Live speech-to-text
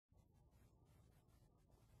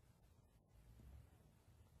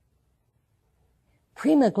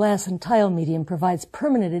Prima glass and tile medium provides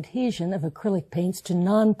permanent adhesion of acrylic paints to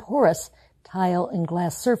non-porous tile and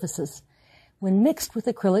glass surfaces. When mixed with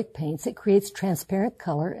acrylic paints, it creates transparent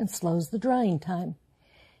color and slows the drying time.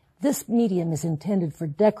 This medium is intended for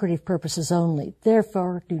decorative purposes only.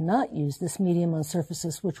 Therefore, do not use this medium on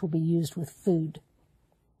surfaces which will be used with food.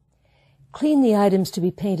 Clean the items to be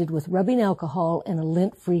painted with rubbing alcohol and a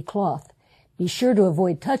lint-free cloth. Be sure to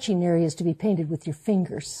avoid touching areas to be painted with your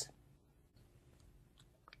fingers.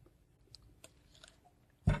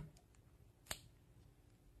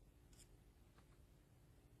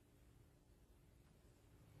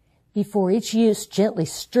 Before each use, gently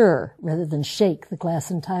stir rather than shake the glass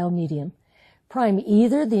and tile medium. Prime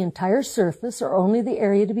either the entire surface or only the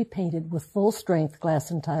area to be painted with full-strength glass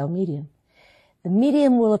and tile medium. The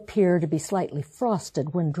medium will appear to be slightly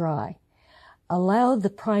frosted when dry. Allow the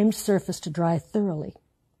primed surface to dry thoroughly.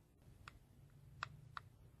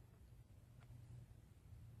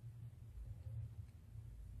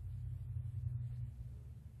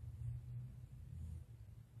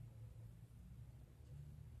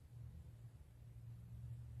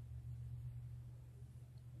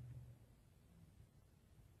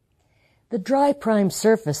 The dry primed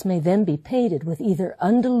surface may then be painted with either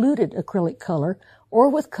undiluted acrylic color or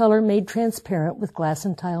with color made transparent with glass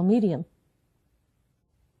and tile medium.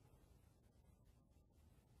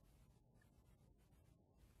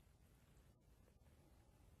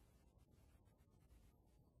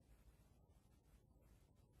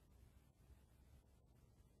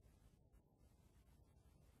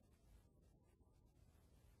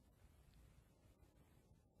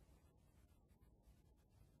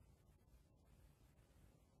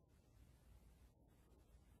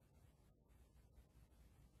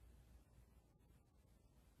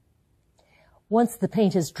 Once the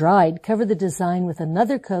paint is dried, cover the design with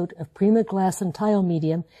another coat of Prima glass and tile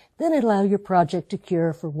medium, then allow your project to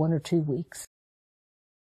cure for 1 or 2 weeks.